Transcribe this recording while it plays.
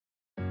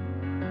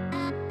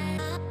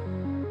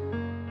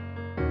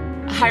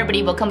Hi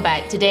everybody, welcome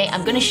back. Today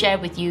I'm going to share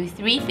with you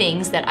 3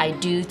 things that I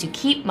do to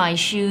keep my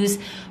shoes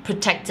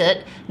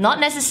protected.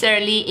 Not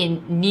necessarily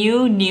in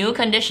new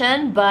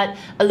condition, but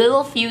a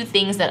little few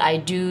things that I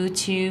do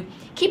to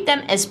keep them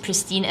as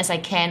pristine as I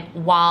can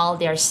while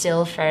they're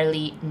still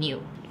fairly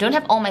new. I don't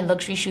have all my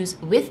luxury shoes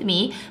with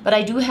me, but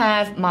I do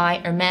have my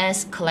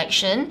Hermes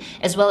collection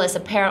as well as a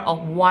pair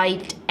of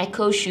white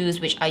Echo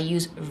shoes which I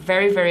use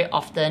very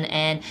often,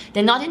 and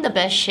they're not in the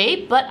best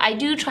shape, but I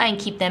do try and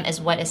keep them as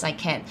white as I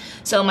can.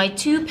 So my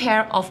 2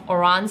 pair of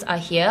Orans are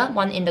here,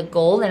 one in the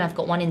gold and I've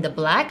got one in the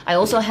black. I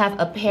also have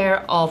a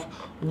pair of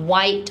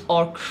white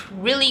or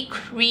really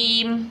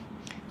cream,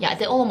 yeah,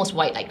 they're almost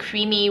white, like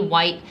creamy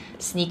white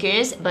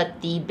sneakers,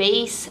 but the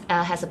base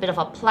has a bit of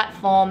a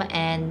platform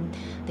and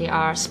they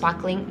are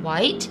sparkling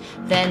white.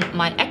 Then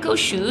my Echo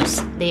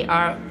shoes, they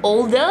are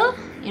older,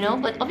 you know,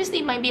 but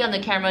obviously might be on the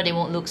camera they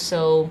won't look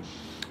so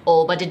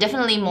old, but they're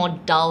definitely more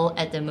dull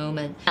at the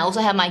moment. I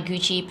also have my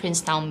Gucci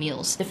Princetown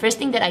Mules. The first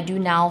thing that I do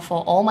now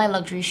for all my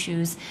luxury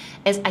shoes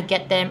is I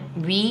get them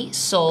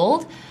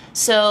resoled.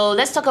 So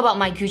let's talk about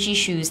my Gucci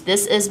shoes.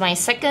 This is my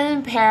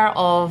second pair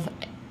of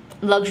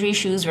luxury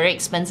shoes, very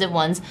expensive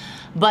ones,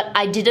 but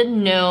I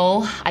didn't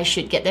know I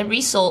should get them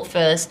resoled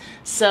first.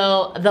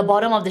 So the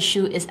bottom of the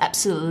shoe is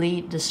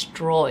absolutely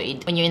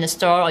destroyed. When you're in the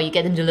store or you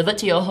get them delivered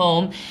to your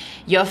home,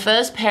 your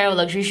first pair of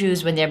luxury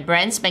shoes, when they're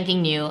brand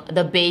spanking new,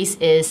 the base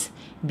is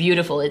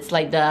beautiful. It's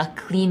like the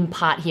clean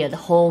part here. The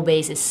whole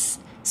base is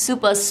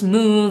super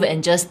smooth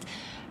and just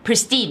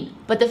pristine.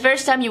 But the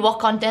first time you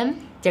walk on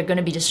them, they're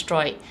gonna be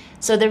destroyed.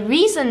 So the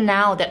reason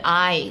now that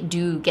I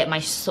do get my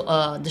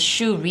the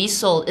shoe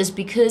resoled is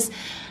because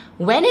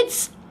when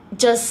it's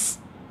just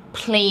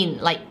plain,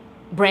 like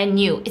brand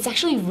new, it's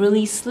actually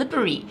really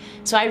slippery.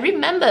 So I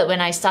remember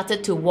when I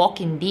started to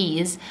walk in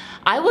these,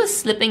 I was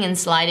slipping and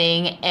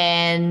sliding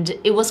and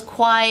it was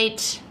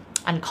quite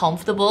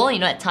uncomfortable. You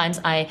know, at times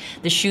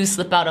the shoes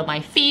slip out of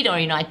my feet, or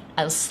you know,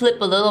 I'll slip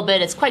a little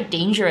bit. It's quite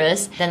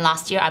dangerous. Then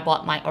last year I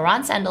bought my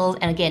Oran sandals,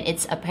 and again,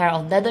 it's a pair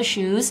of leather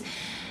shoes.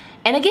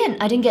 And again,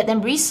 I didn't get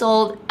them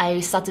resoled. I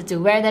started to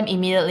wear them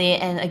immediately,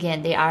 and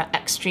again, they are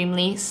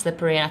extremely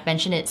slippery, and I've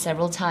mentioned it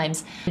several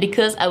times.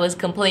 Because I was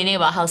complaining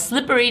about how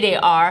slippery they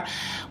are,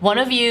 one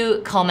of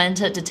you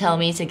commented to tell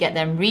me to get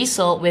them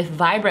resoled with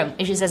Vibram,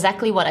 which is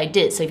exactly what I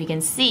did. So if you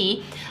can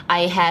see,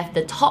 I have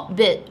the top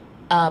bit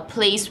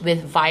placed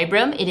with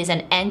Vibram. It is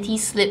an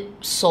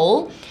anti-slip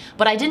sole,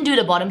 but I didn't do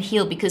the bottom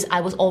heel because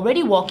I was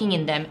already walking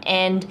in them,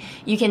 and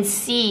you can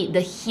see the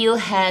heel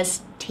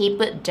has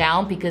tapered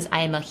down because I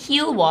am a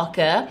heel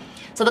walker.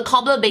 So the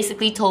cobbler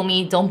basically told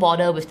me, don't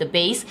bother with the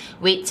base,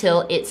 wait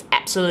till it's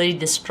absolutely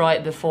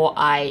destroyed before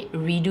I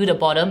redo the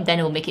bottom, then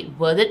it will make it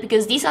worth it,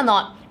 because these are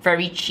not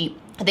very cheap.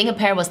 I think a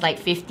pair was like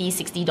 $50,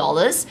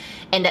 $60,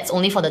 and that's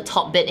only for the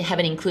top bit. It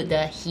haven't included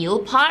the heel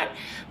part.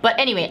 But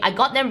anyway, I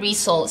got them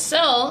resoled.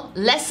 So,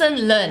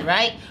 lesson learned,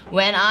 right?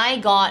 When I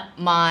got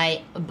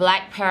my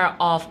black pair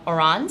of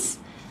Orans,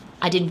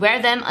 I didn't wear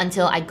them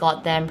until I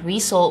got them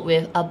resoled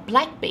with a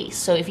black base.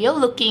 So if you're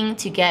looking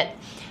to get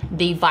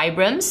the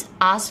Vibrams,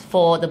 ask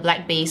for the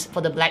black base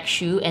for the black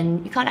shoe,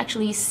 and you can't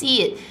actually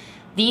see it.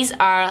 These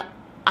are,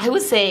 I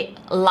would say,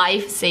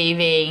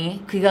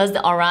 life-saving, because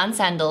the Oran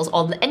sandals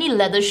or any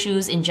leather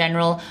shoes in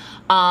general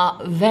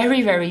are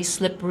very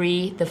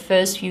slippery the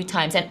first few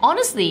times. And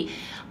honestly,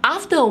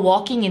 after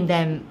walking in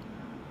them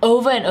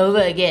over and over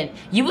again,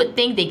 you would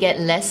think they get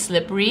less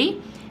slippery.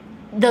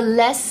 The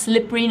less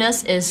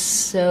slipperiness is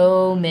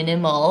so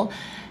minimal.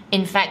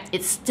 In fact,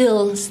 it's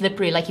still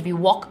slippery. Like if you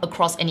walk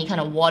across any kind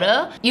of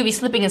water, you'll be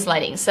slipping and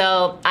sliding.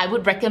 So I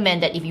would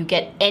recommend that if you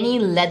get any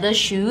leather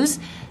shoes,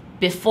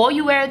 before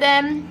you wear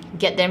them,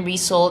 get them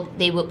resoled.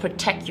 They will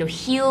protect your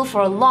heel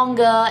for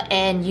longer,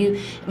 and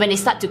when they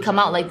start to come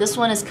out, like this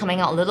one is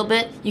coming out a little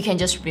bit, you can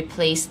just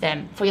replace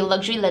them. For your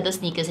luxury leather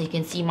sneakers, you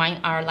can see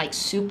mine are like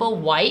super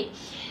white.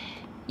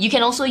 You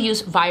can also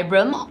use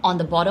Vibram on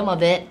the bottom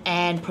of it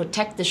and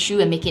protect the shoe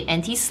and make it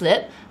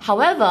anti-slip.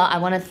 However, I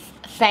want to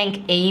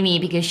thank Amy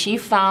because she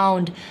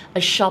found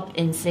a shop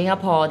in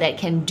Singapore that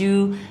can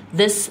do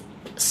this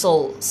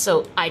sole.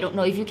 So I don't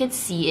know if you can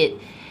see it.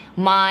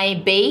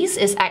 My base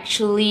is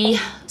actually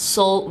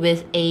sold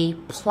with a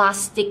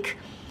plastic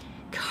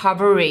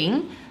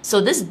covering. So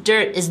this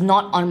dirt is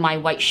not on my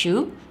white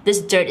shoe. This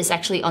dirt is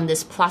actually on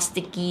this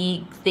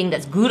plasticky thing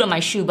that's glued on my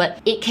shoe, but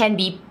it can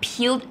be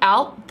peeled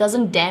out,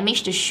 doesn't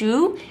damage the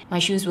shoe. My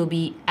shoes will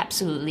be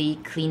absolutely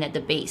clean at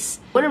the base.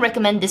 I wouldn't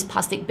recommend this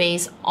plastic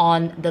base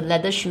on the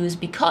leather shoes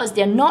because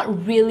they're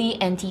not really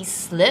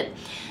anti-slip.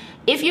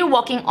 If you're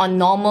walking on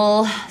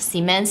normal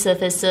cement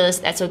surfaces,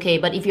 that's okay.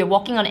 But if you're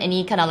walking on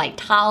any kind of like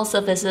tile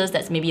surfaces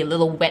that's maybe a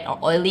little wet or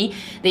oily,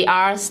 they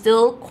are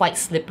still quite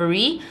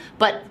slippery.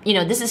 But you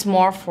know, this is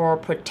more for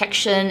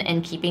protection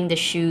and keeping the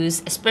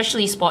shoes,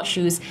 especially sport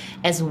shoes,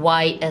 as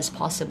white as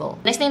possible.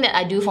 Next thing that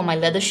I do for my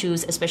leather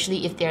shoes,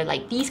 especially if they're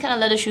like these kind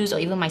of leather shoes, or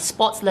even my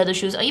sports leather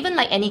shoes, or even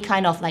like any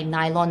kind of like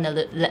nylon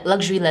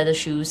luxury leather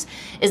shoes,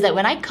 is that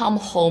when I come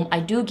home, I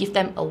do give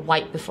them a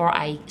wipe before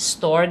I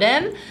store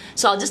them.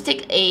 So I'll just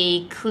take a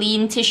a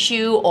clean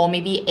tissue or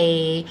maybe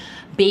a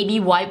baby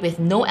wipe with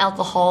no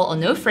alcohol or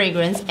no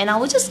fragrance, and I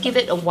will just give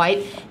it a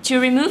wipe to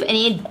remove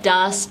any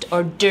dust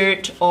or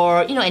dirt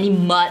or any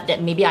mud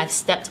that maybe I've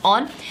stepped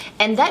on,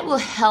 and that will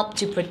help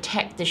to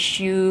protect the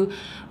shoe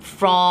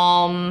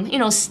from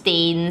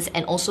stains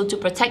and also to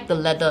protect the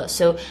leather.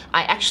 So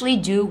I actually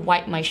do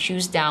wipe my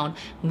shoes down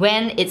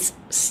when it's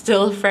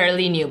still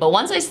fairly new, but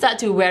once I start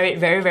to wear it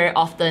very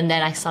often,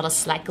 then I sort of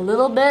slack a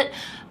little bit.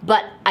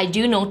 But I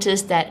do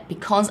notice that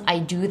because I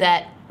do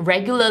that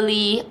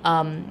regularly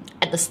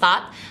at the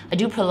start, I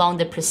do prolong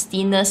the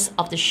pristineness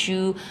of the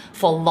shoe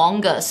for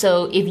longer.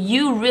 So if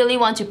you really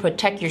want to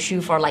protect your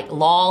shoe for like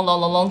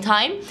long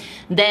time,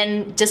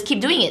 then just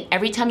keep doing it.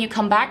 Every time you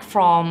come back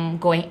from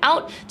going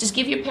out, just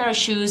give your pair of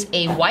shoes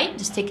a wipe.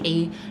 Just take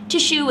a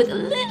tissue with a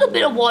little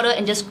bit of water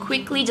and just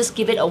quickly just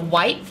give it a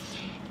wipe,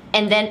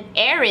 and then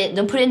air it.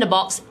 Don't put it in the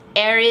box,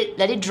 air it,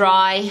 let it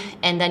dry,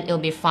 and then it'll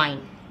be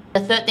fine. The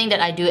third thing that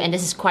I do, and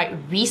this is quite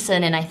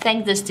recent, and I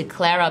thank this to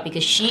Clara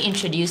because she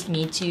introduced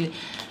me to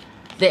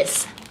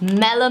this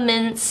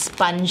melamine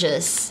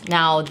sponges.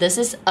 Now, this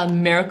is a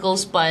miracle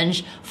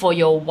sponge for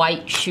your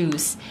white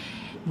shoes.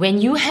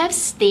 When you have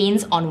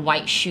stains on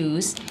white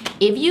shoes,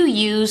 if you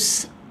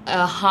use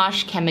a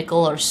harsh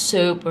chemical or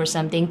soap or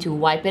something to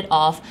wipe it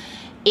off,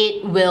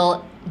 it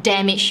will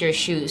damage your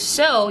shoes.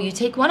 So you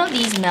take one of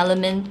these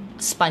melamine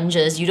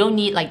sponges. You don't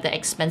need like the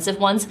expensive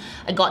ones.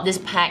 I got this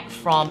pack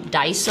from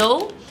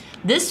Daiso.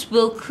 This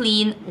will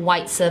clean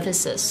white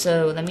surfaces.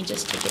 So let me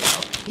just take it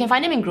out. You can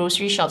find them in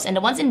grocery shops, and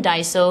the ones in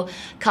Daiso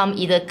come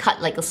either cut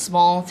like a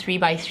small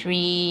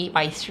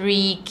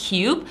 3x3x3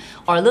 cube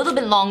or a little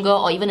bit longer,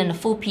 or even in a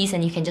full piece,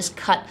 and you can just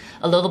cut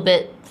a little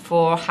bit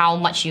for how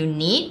much you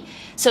need.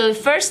 So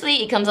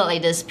firstly, it comes out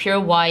like this pure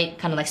white,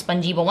 kind of like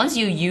spongy, but once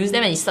you use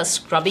them and you start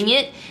scrubbing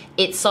it,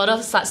 it sort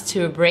of starts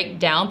to break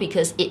down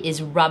because it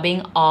is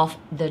rubbing off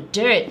the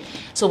dirt.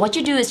 So what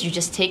you do is you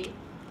just take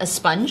a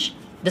sponge,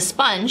 the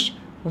sponge,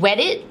 wet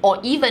it, or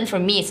even for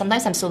me,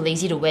 sometimes I'm so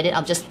lazy to wet it,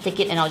 I'll just take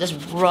it and I'll just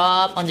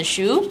rub on the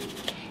shoe,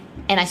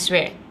 and I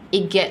swear,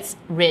 it gets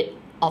rid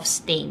of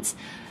stains.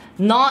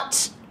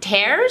 Not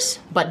tears,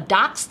 but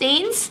dark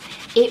stains.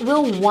 It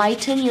will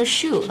whiten your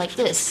shoe like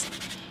this.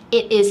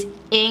 It is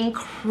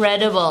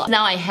incredible.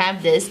 Now I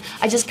have this,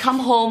 I just come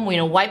home,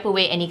 wipe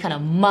away any kind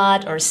of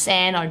mud or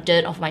sand or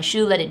dirt off my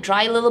shoe, let it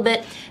dry a little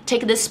bit,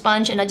 take this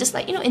sponge and I just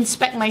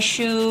inspect my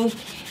shoe,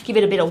 give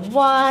it a bit of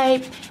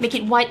wipe, make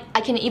it white.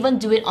 I can even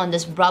do it on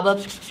this rubber,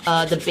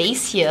 the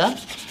base here,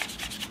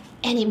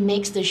 and it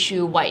makes the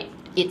shoe white.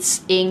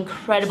 It's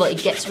incredible.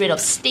 It gets rid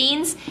of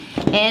stains,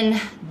 and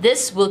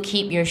this will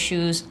keep your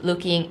shoes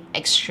looking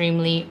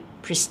extremely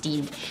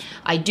pristine.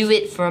 I do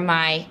it for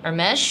my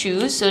Hermes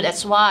shoes, so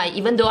that's why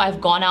even though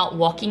I've gone out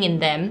walking in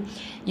them,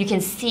 you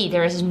can see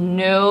there is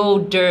no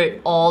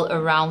dirt all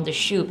around the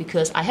shoe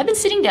because I have been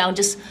sitting down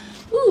just,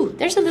 ooh,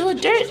 there's a little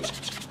dirt.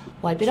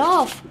 Wipe it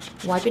off,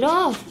 wipe it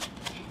off.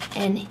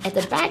 And at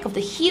the back of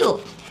the heel,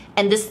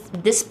 and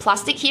this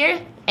plastic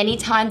here,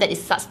 anytime that it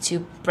starts to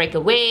break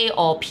away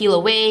or peel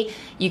away,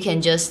 you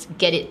can just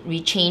get it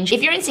rechanged.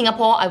 If you're in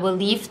Singapore, I will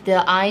leave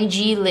the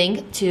IG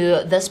link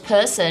to this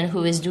person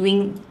who is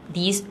doing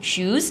these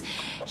shoes.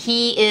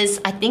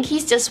 I think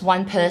he's just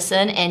one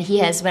person, and he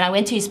has, when I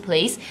went to his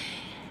place,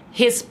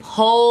 his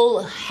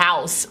whole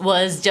house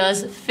was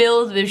just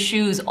filled with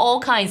shoes, all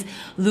kinds,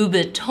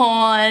 Louis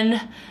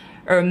Vuitton,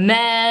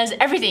 Hermes,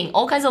 everything,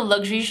 all kinds of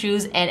luxury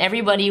shoes, and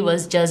everybody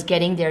was just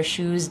getting their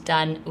shoes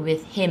done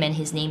with him, and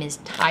his name is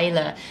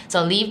Tyler. So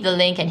I'll leave the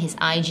link and his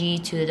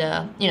IG to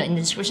the, in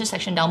the description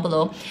section down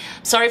below.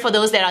 Sorry for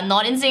those that are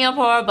not in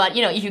Singapore, but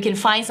if you can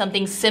find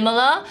something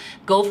similar,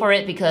 go for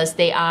it because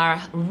they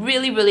are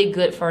really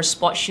good for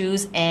sport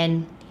shoes,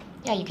 and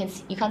yeah, you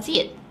can't see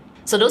it.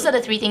 So those are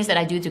the 3 things that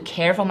I do to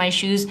care for my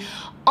shoes.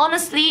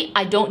 Honestly,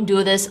 I don't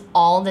do this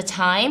all the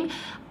time.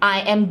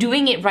 I am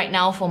doing it right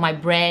now for my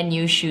brand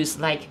new shoes,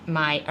 like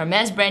my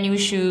Hermes brand new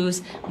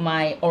shoes,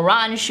 my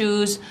Oran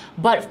shoes.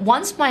 But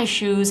once my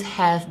shoes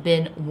have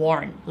been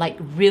worn, like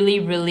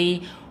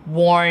really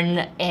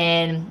worn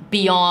and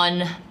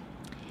beyond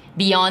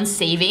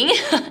saving,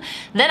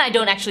 then I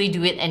don't actually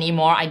do it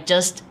anymore. I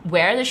just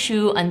wear the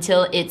shoe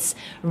until it's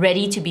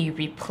ready to be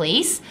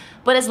replaced.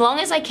 But as long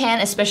as I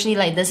can, especially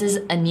like this is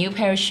a new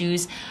pair of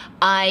shoes,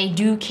 I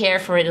do care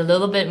for it a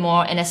little bit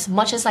more, and as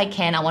much as I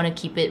can, I want to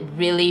keep it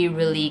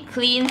really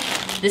clean.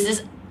 This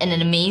is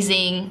an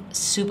amazing,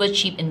 super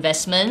cheap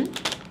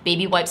investment.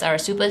 Baby wipes are a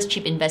super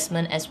cheap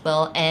investment as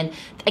well, and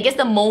I guess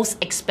the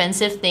most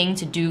expensive thing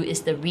to do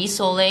is the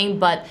resoling,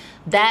 but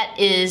that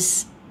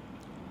is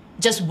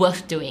just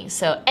worth doing.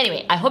 So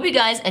anyway, I hope you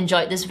guys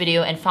enjoyed this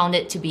video and found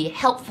it to be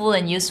helpful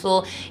and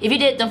useful. If you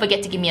did, don't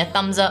forget to give me a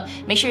thumbs up.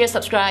 Make sure you're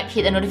subscribed,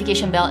 hit the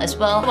notification bell as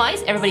well.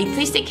 Otherwise, everybody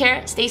please take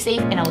care, stay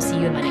safe, and I will see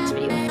you in my next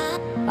video.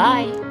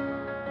 Bye!